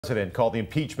President called the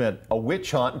impeachment a witch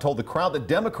hunt and told the crowd that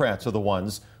Democrats are the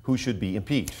ones who should be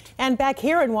impeached. And back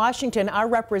here in Washington, our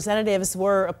representatives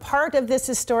were a part of this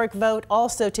historic vote,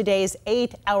 also today's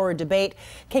 8-hour debate.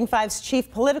 King 5's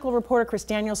chief political reporter Chris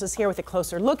Daniels is here with a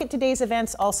closer look at today's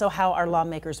events, also how our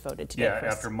lawmakers voted today. Yeah,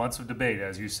 Chris. after months of debate,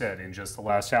 as you said, in just the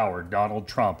last hour, Donald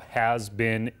Trump has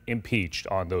been impeached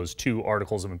on those 2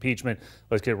 articles of impeachment.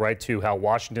 Let's get right to how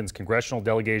Washington's congressional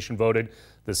delegation voted.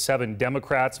 The 7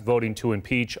 Democrats voting to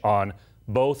impeach on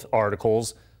both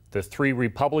articles, the 3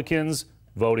 Republicans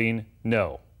voting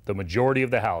no. The majority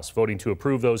of the House voting to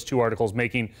approve those 2 articles,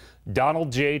 making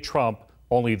Donald J. Trump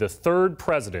only the 3rd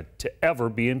president to ever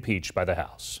be impeached by the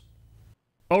House.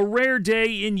 A rare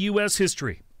day in U.S.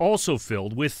 history, also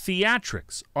filled with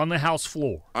theatrics on the House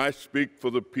floor. I speak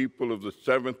for the people of the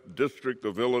 7th District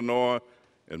of Illinois,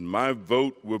 and my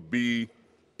vote will be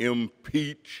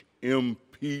impeach,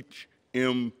 impeach,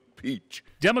 impeach.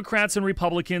 Democrats and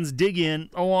Republicans dig in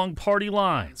along party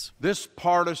lines. This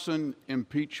partisan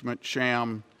impeachment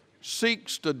sham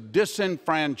seeks to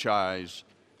disenfranchise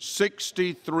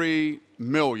 63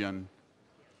 million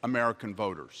American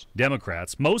voters.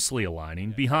 Democrats mostly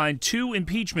aligning behind 2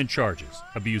 impeachment charges,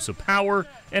 abuse of power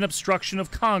and obstruction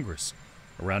of Congress,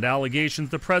 around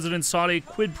allegations the president sought a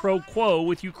quid pro quo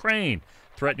with Ukraine,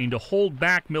 threatening to hold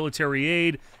back military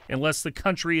aid unless the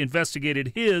country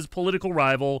investigated his political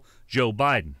rival, Joe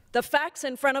Biden. The facts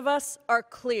in front of us are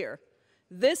clear.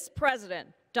 This president,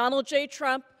 Donald J.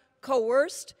 Trump,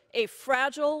 coerced a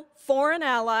fragile foreign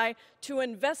ally to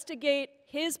investigate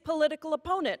his political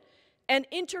opponent and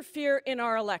interfere in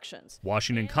our elections.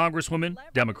 Washington Congresswomen,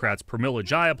 Democrats Pramila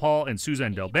Jayapal and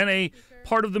Suzanne DelBene,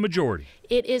 part of the majority.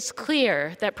 It is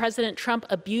clear that President Trump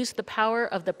abused the power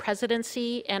of the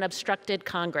presidency and obstructed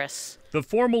Congress. The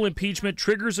formal impeachment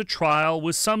triggers a trial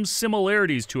with some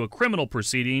similarities to a criminal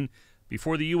proceeding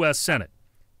before the U.S. Senate.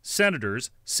 Senators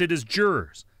sit as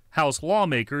jurors, House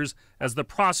lawmakers as the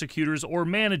prosecutors or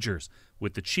managers,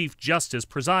 with the Chief Justice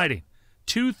presiding.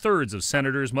 2/3 of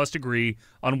senators must agree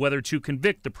on whether to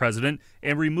convict the president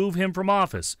and remove him from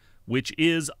office, which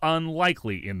is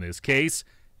unlikely in this case.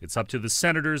 It's up to the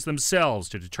senators themselves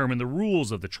to determine the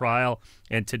rules of the trial,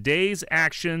 and today's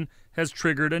action has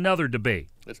triggered another debate.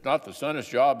 It's not the Senate's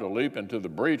job to leap into the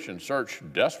breach and search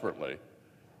desperately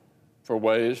for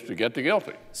ways to get the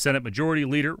guilty. Senate Majority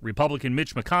Leader, Republican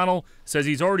Mitch McConnell, says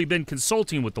he's already been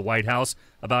consulting with the White House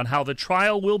about how the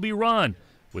trial will be run,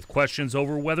 with questions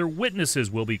over whether witnesses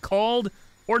will be called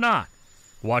or not.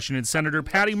 Washington Senator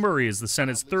Patty Murray is the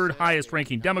Senate's 3rd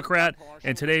highest-ranking Democrat,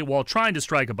 and today, while trying to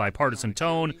strike a bipartisan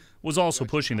tone, was also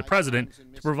pushing the president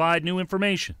to provide new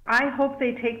information. I hope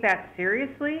they take that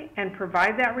seriously and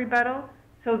provide that rebuttal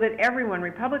so that everyone,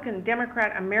 Republican,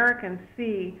 Democrat, Americans,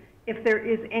 see if there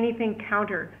is anything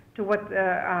counter to what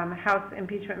the House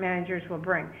impeachment managers will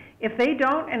bring. If they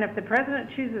don't, and if the president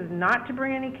chooses not to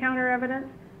bring any counter evidence,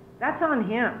 that's on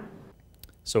him.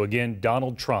 So again,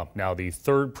 Donald Trump, now the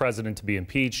 3rd president to be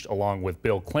impeached, along with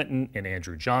Bill Clinton and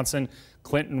Andrew Johnson.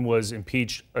 Clinton was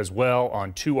impeached as well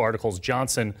on 2 articles,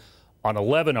 Johnson on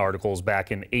 11 articles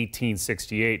back in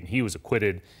 1868, and he was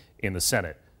acquitted in the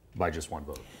Senate by just 1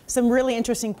 vote. Some really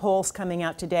interesting polls coming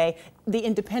out today. The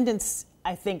independents,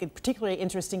 I think, are particularly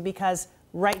interesting because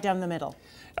right down the middle.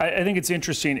 I think it's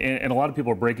interesting, and a lot of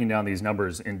people are breaking down these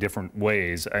numbers in different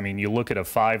ways. I mean, you look at a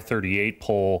 538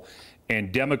 poll,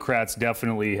 and Democrats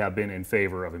definitely have been in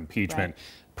favor of impeachment.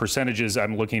 Right. Percentages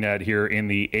I'm looking at here in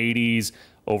the 80s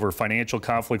over financial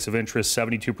conflicts of interest.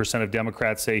 72% of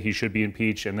Democrats say he should be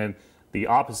impeached, and then the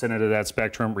opposite end of that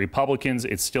spectrum, Republicans,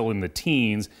 it's still in the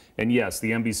teens. And yes,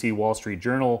 the NBC Wall Street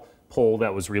Journal poll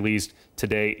that was released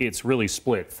today, it's really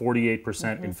split,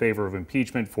 48% in favor of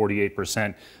impeachment,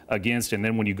 48% against. And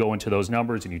then when you go into those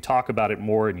numbers and you talk about it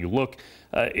more and you look,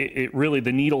 it really,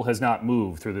 the needle has not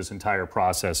moved through this entire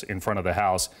process in front of the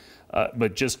House.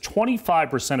 But just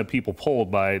 25% of people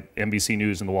polled by NBC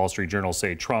News and the Wall Street Journal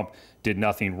say Trump did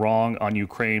nothing wrong on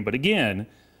Ukraine. But again,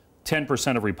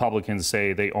 10% of Republicans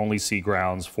say they only see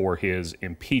grounds for his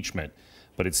impeachment.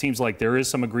 But it seems like there is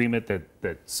some agreement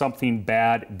that something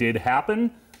bad did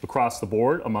happen across the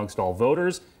board amongst all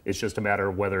voters. It's just a matter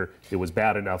of whether it was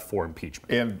bad enough for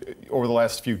impeachment. And over the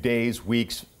last few days,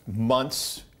 weeks,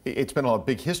 months, it's been a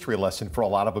big history lesson for a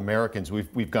lot of Americans.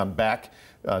 We've gone back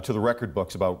to the record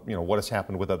books about what has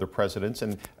happened with other presidents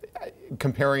and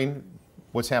comparing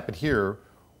what's happened here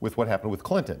with what happened with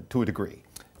Clinton to a degree.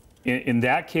 In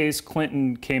that case,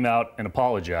 Clinton came out and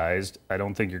apologized. I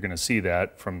don't think you're going to see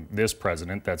that from this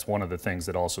president. That's one of the things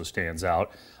that also stands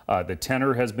out. The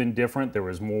tenor has been different. There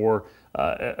was more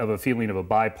of a feeling of a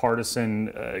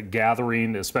bipartisan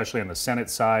gathering, especially on the Senate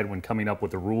side when coming up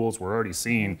with the rules. We're already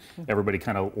seeing everybody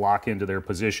kind of lock into their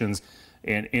positions.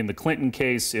 And in the Clinton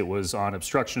case, it was on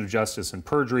obstruction of justice and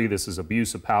perjury. This is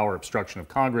abuse of power, obstruction of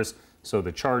Congress. So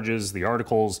the charges, the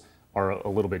articles, are a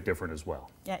little bit different as well.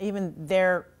 Yeah, even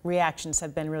their reactions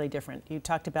have been really different. You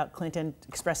talked about Clinton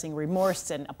expressing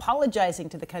remorse and apologizing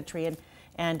to the country,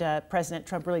 and President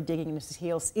Trump really digging into his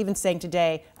heels, even saying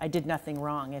today, I did nothing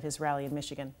wrong at his rally in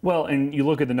Michigan. Well, and you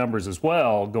look at the numbers as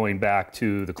well, going back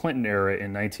to the Clinton era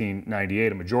in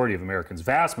 1998, a majority of Americans,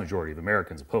 vast majority of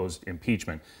Americans opposed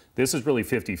impeachment. This is really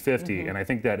 50-50, and I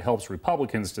think that helps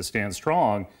Republicans to stand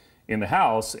strong in the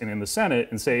House and in the Senate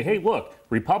and say, hey, look,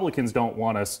 Republicans don't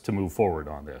want us to move forward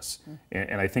on this.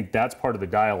 And I think that's part of the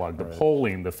dialogue. The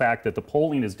polling, the fact that the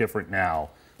polling is different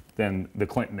now than the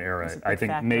Clinton era, I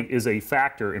think is a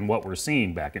factor in what we're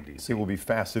seeing back in D.C. It will be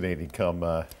fascinating come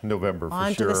November for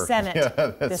On sure. to the Senate.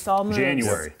 Yeah, this all moves.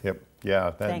 January. Yep.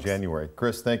 Yeah, that in January.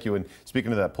 Chris, thank you. And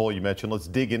speaking of that poll you mentioned, let's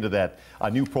dig into that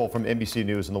new poll from NBC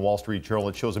News and the Wall Street Journal.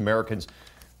 It shows Americans,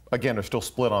 again, are still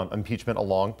split on impeachment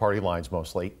along party lines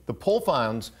mostly. The poll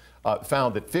found that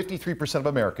 53% of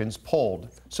Americans polled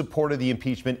supported the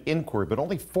impeachment inquiry, but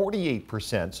only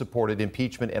 48% supported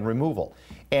impeachment and removal.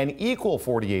 An equal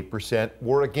 48%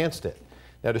 were against it.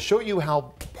 Now, to show you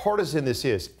how partisan this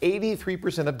is,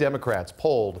 83% of Democrats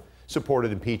polled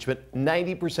supported impeachment,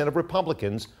 90% of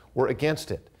Republicans were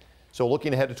against it. So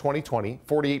looking ahead to 2020,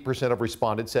 48% of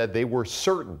respondents said they were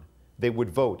certain they would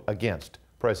vote against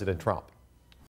President Trump.